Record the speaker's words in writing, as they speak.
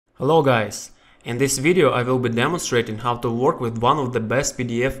Hello guys! In this video I will be demonstrating how to work with one of the best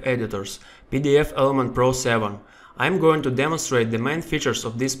PDF editors, PDFelement Pro 7. I am going to demonstrate the main features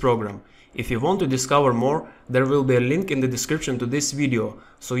of this program. If you want to discover more, there will be a link in the description to this video,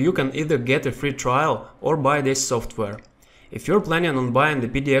 so you can either get a free trial or buy this software. If you're planning on buying the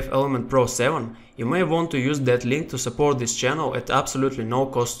PDFelement Pro 7, you may want to use that link to support this channel at absolutely no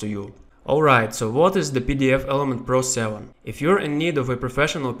cost to you. Alright, so what is the PDFelement Pro 7? If you're in need of a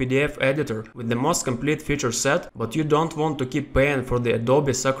professional PDF editor with the most complete feature set, but you don't want to keep paying for the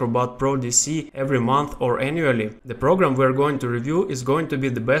Adobe Acrobat Pro DC every month or annually, the program we're going to review is going to be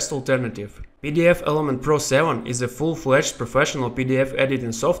the best alternative. PDFelement Pro 7 is a full-fledged professional PDF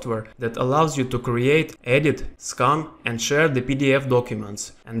editing software that allows you to create, edit, scan and share the PDF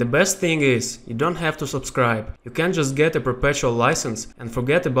documents. And the best thing is, you don't have to subscribe. You can just get a perpetual license and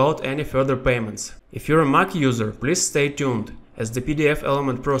forget about any further payments. If you're a Mac user, please stay tuned, as the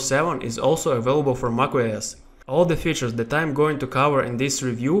PDFelement Pro 7 is also available for macOS. All the features that I'm going to cover in this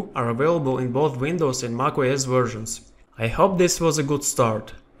review are available in both Windows and macOS versions. I hope this was a good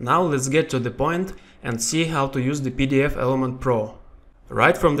start. Now let's get to the point and see how to use the PDFelement Pro.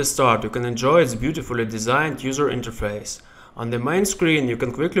 Right from the start you can enjoy its beautifully designed user interface. On the main screen you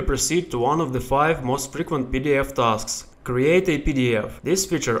can quickly proceed to one of the 5 most frequent PDF tasks. Create a PDF. This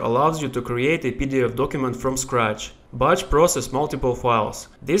feature allows you to create a PDF document from scratch. Batch process multiple files.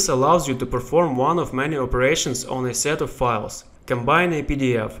 This allows you to perform one of many operations on a set of files. Combine a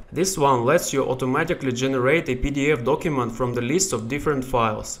PDF. This one lets you automatically generate a PDF document from the list of different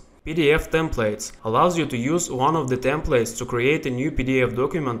files. PDF templates allows you to use one of the templates to create a new PDF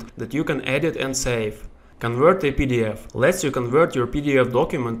document that you can edit and save. Convert a PDF lets you convert your PDF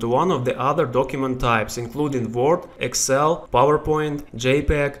document to one of the other document types, including Word, Excel, PowerPoint,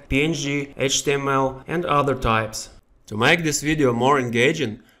 JPEG, PNG, HTML and other types. To make this video more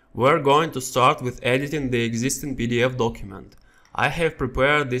engaging, we're going to start with editing the existing PDF document. I have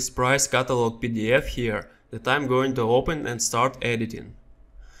prepared this price catalog PDF here that I'm going to open and start editing.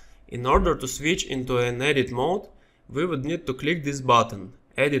 In order to switch into an edit mode, we would need to click this button,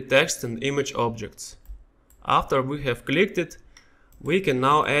 Edit Text and Image Objects. After we have clicked it, we can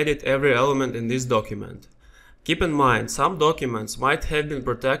now edit every element in this document. Keep in mind, some documents might have been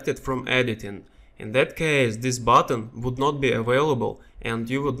protected from editing. In that case, this button would not be available and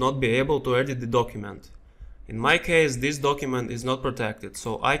you would not be able to edit the document. In my case, this document is not protected,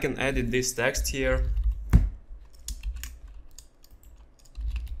 so I can edit this text here.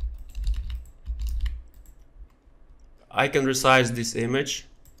 I can resize this image.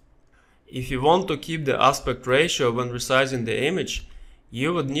 If you want to keep the aspect ratio when resizing the image,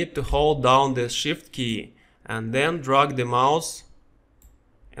 you would need to hold down the Shift key and then drag the mouse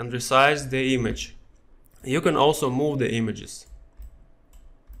and resize the image. You can also move the images.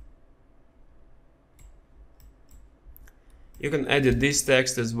 You can edit this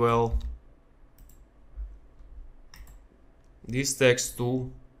text as well, this text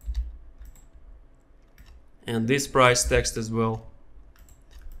too, and this price text as well.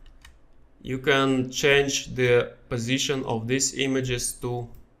 You can change the position of these images too.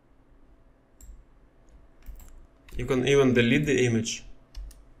 You can even delete the image.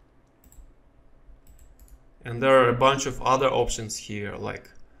 And there are a bunch of other options here, like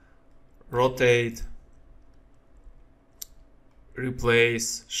rotate,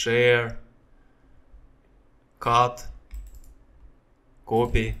 replace, share, cut,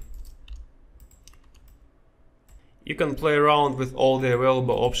 copy. You can play around with all the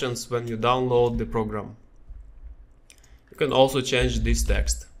available options when you download the program. You can also change this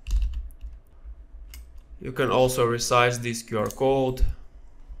text. You can also resize this QR code,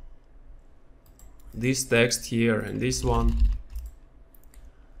 this text here and this one.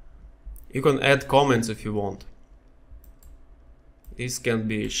 You can add comments if you want. These can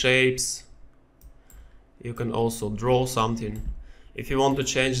be shapes. You can also draw something. If you want to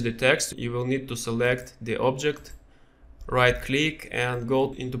change the text, you will need to select the object, right click and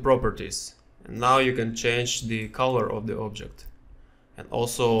go into properties. And now you can change the color of the object and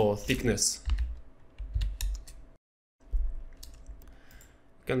also thickness.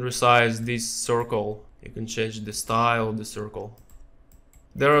 You can resize this circle. You can change the style of the circle.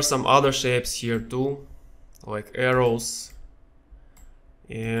 There are some other shapes here too, like arrows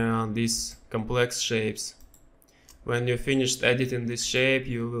and these complex shapes. When you finished editing this shape,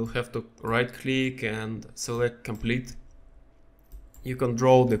 you will have to right click and select complete. You can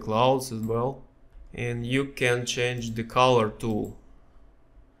draw the clouds as well, and you can change the color too.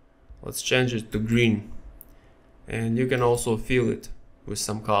 Let's change it to green, and you can also fill it with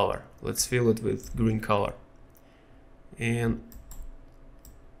some color. Let's fill it with green color. And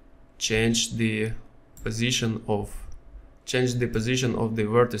change the position of the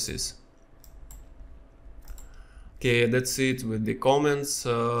vertices. Okay, that's it with the comments.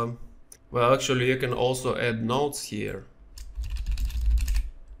 Well, actually you can also add notes here.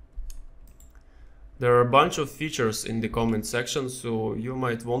 There are a bunch of features in the comment section, so you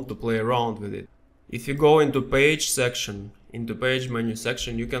might want to play around with it. If you go into page menu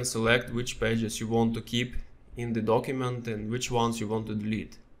section, you can select which pages you want to keep in the document and which ones you want to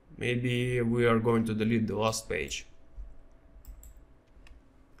delete. Maybe we are going to delete the last page.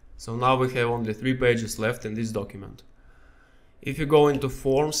 So now we have only 3 pages left in this document. If you go into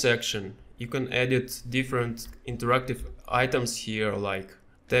form section, you can edit different interactive items here, like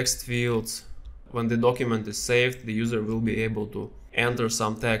text fields. When the document is saved, the user will be able to enter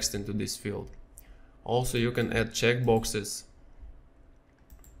some text into this field. Also, you can add checkboxes,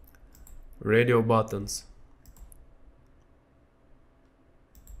 radio buttons,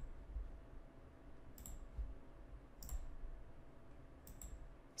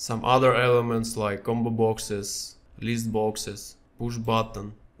 some other elements like combo boxes, list boxes, push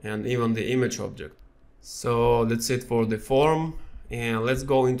button, and even the image object. So that's it for the form, and let's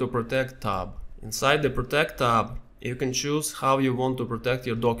go into Protect tab. Inside the Protect tab, you can choose how you want to protect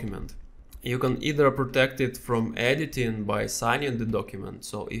your document. You can either protect it from editing by signing the document.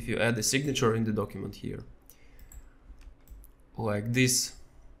 So if you add a signature in the document here, like this,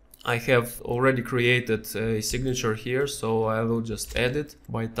 I have already created a signature here, so I will just add it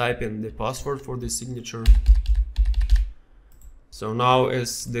by typing the password for the signature. So now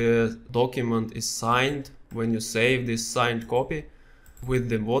as the document is signed, when you save this signed copy with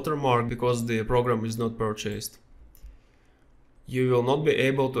the watermark, because the program is not purchased, you will not be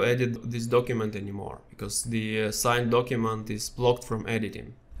able to edit this document anymore, because the signed document is blocked from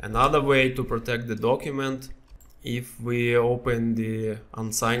editing. Another way to protect the document, if we open the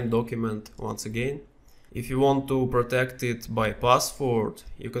unsigned document once again, if you want to protect it by password,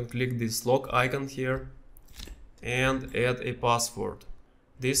 you can click this lock icon here and add a password.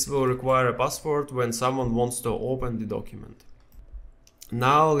 This will require a password when someone wants to open the document.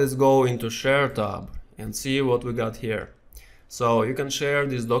 Now let's go into Share tab and see what we got here. So you can share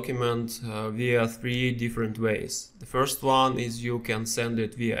this document via 3 different ways. The first one is you can send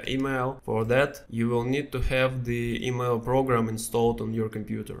it via email. For that, you will need to have the email program installed on your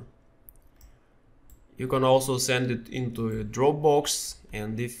computer. You can also send it into a Dropbox,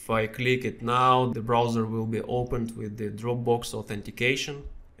 and if I click it now, the browser will be opened with the Dropbox authentication.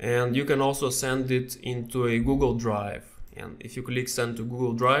 And you can also send it into a Google Drive. And if you click Send to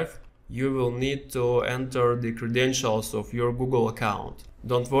Google Drive, you will need to enter the credentials of your Google account.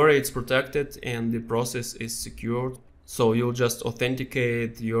 Don't worry, it's protected and the process is secured. So you'll just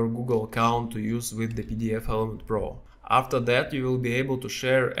authenticate your Google account to use with the PDFelement Pro. After that, you will be able to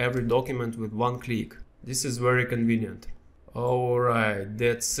share every document with one click. This is very convenient. Alright,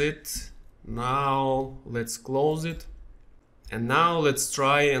 that's it. Now let's close it. And now let's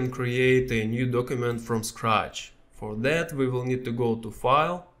try and create a new document from scratch. For that, we will need to go to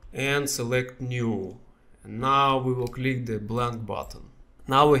File and select New. And now we will click the blank button.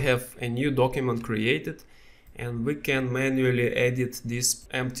 Now we have a new document created and we can manually edit this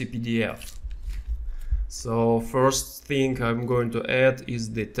empty PDF. So first thing I'm going to add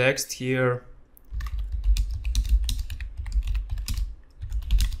is the text here.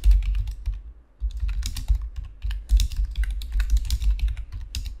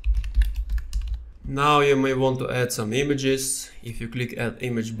 Now you may want to add some images. If you click Add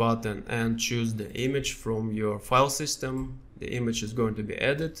Image button and choose the image from your file system, the image is going to be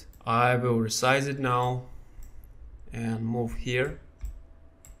added. I will resize it now and move here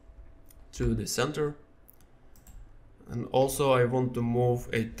to the center. And also I want to move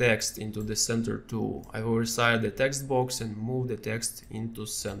a text into the center too. I will resize the text box and move the text into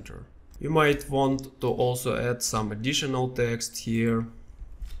center. You might want to also add some additional text here.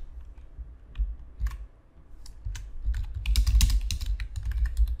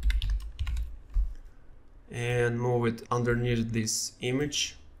 And move it underneath this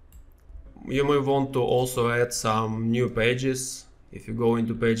image. You may want to also add some new pages. If you go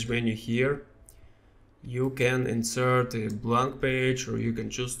into page menu here, you can insert a blank page, or you can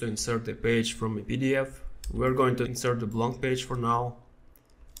choose to insert a page from a PDF. We're going to insert the blank page for now.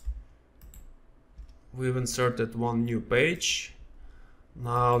 We've inserted one new page.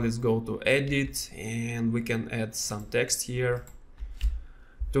 Now let's go to Edit and we can add some text here.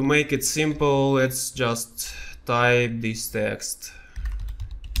 To make it simple, let's just type this text.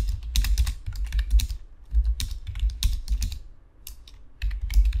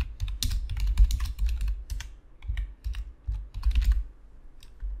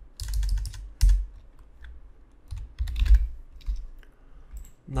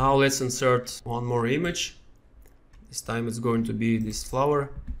 Now let's insert one more image. This time it's going to be this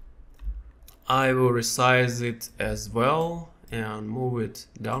flower. I will resize it as well and move it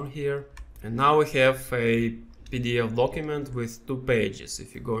down here. And now we have a PDF document with 2 pages.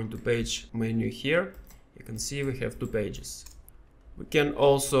 If you go into page menu here, you can see we have 2 pages. We can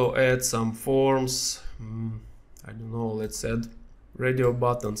also add some forms. I don't know, let's add radio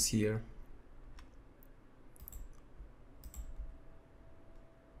buttons here.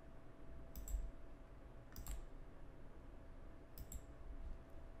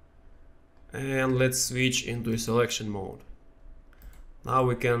 And let's switch into selection mode. Now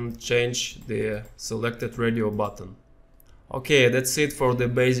we can change the selected radio button. Okay, that's it for the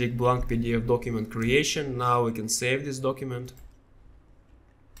basic blank PDF document creation. Now we can save this document.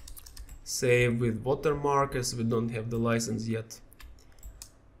 Save with watermark, as we don't have the license yet.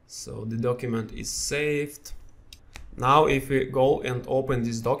 So the document is saved. Now if we go and open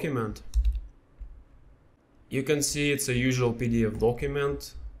this document, you can see it's a usual PDF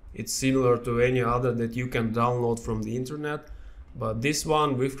document. It's similar to any other that you can download from the internet, but this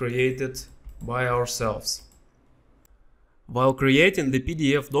one we've created by ourselves. While creating the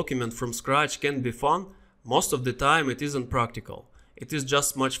PDF document from scratch can be fun, most of the time it isn't practical. It is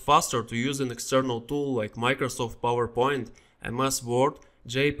just much faster to use an external tool like Microsoft PowerPoint, MS Word,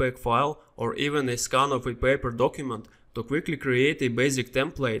 JPEG file, or even a scan of a paper document to quickly create a basic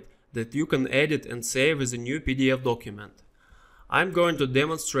template that you can edit and save as a new PDF document. I'm going to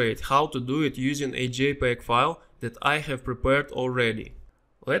demonstrate how to do it using a JPEG file that I have prepared already.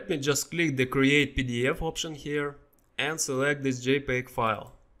 Let me just click the Create PDF option here and select this JPEG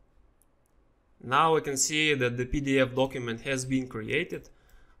file. Now we can see that the PDF document has been created,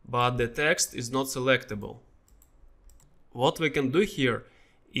 but the text is not selectable. What we can do here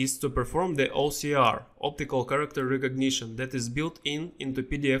is to perform the OCR, optical character recognition, that is built into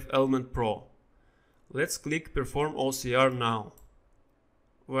PDFelement Pro. Let's click Perform OCR now.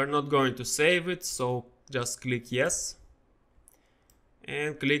 We're not going to save it, so just click Yes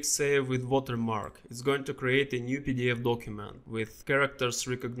and click Save with watermark. It's going to create a new PDF document with characters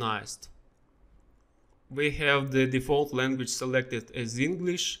recognized. We have the default language selected as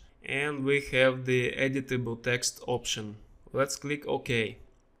English and we have the editable text option. Let's click OK.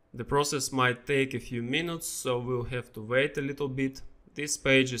 The process might take a few minutes, so we'll have to wait a little bit. This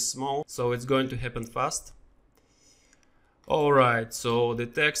page is small, so it's going to happen fast. Alright, so the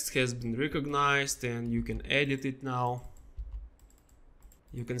text has been recognized and you can edit it now.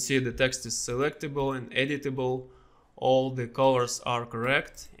 You can see the text is selectable and editable. All the colors are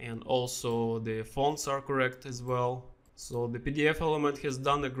correct and also the fonts are correct as well. So the PDFelement has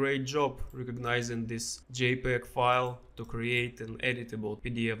done a great job recognizing this JPEG file to create an editable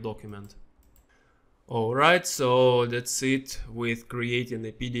PDF document. Alright, so that's it with creating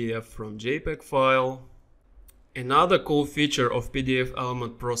a PDF from JPEG file. Another cool feature of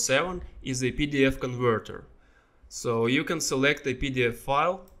PDFelement Pro 7 is a PDF converter. So you can select a PDF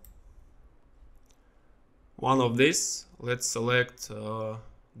file, one of these. Let's select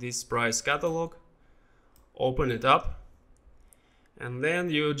this price catalog, open it up, and then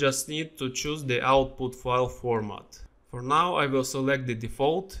you just need to choose the output file format. For now I will select the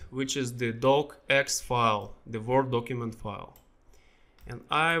default, which is the docx file, the Word document file, and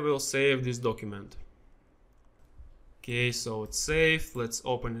I will save this document. Okay, so it's saved. Let's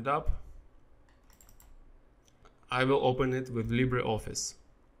open it up. I will open it with LibreOffice.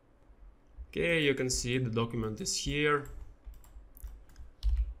 Okay, you can see the document is here.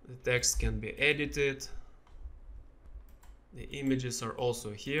 The text can be edited. The images are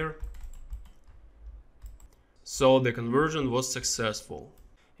also here. So the conversion was successful.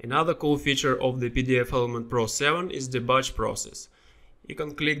 Another cool feature of the PDFelement Pro 7 is the batch process. You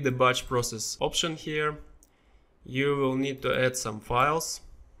can click the batch process option here. You will need to add some files.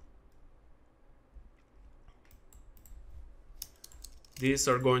 These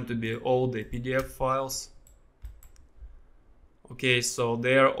are going to be all the PDF files. Okay, so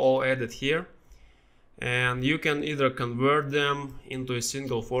they are all added here. And you can either convert them into a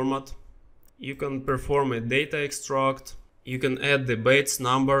single format. You can perform a data extract. You can add the Bates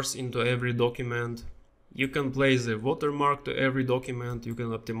numbers into every document. You can place a watermark to every document. You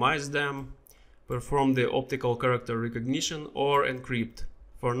can optimize them, perform the optical character recognition, or encrypt.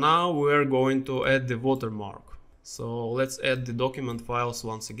 For now we are going to add the watermark. So let's add the document files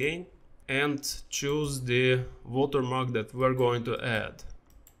once again and choose the watermark that we're going to add.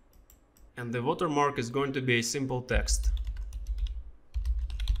 And the watermark is going to be a simple text.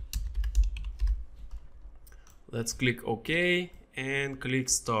 Let's click OK and click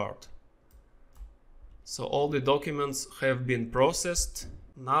Start. So all the documents have been processed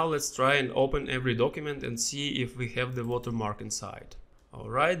Now let's try and open every document and see if we have the watermark inside.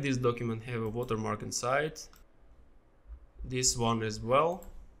 Alright, this document have a watermark inside. This one as well.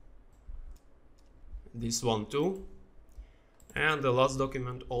 This one too. And the last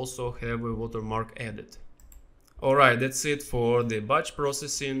document also have a watermark added. Alright, that's it for the batch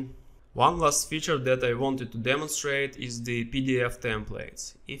processing. One last feature that I wanted to demonstrate is the PDF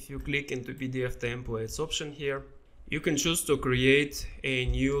templates. If you click into PDF templates option here, you can choose to create a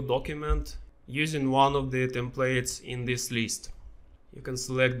new document using one of the templates in this list. You can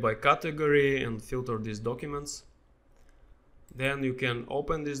select by category and filter these documents. Then you can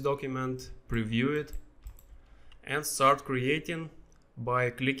open this document, preview it, and start creating by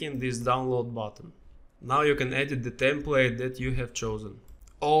clicking this download button. Now you can edit the template that you have chosen.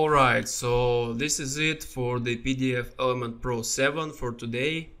 Alright, so this is it for the PDFelement Pro 7 for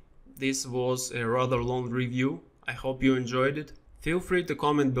today. This was a rather long review. I hope you enjoyed it. Feel free to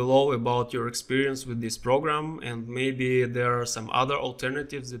comment below about your experience with this program, and maybe there are some other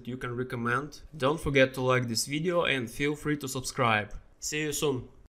alternatives that you can recommend. Don't forget to like this video and feel free to subscribe. See you soon!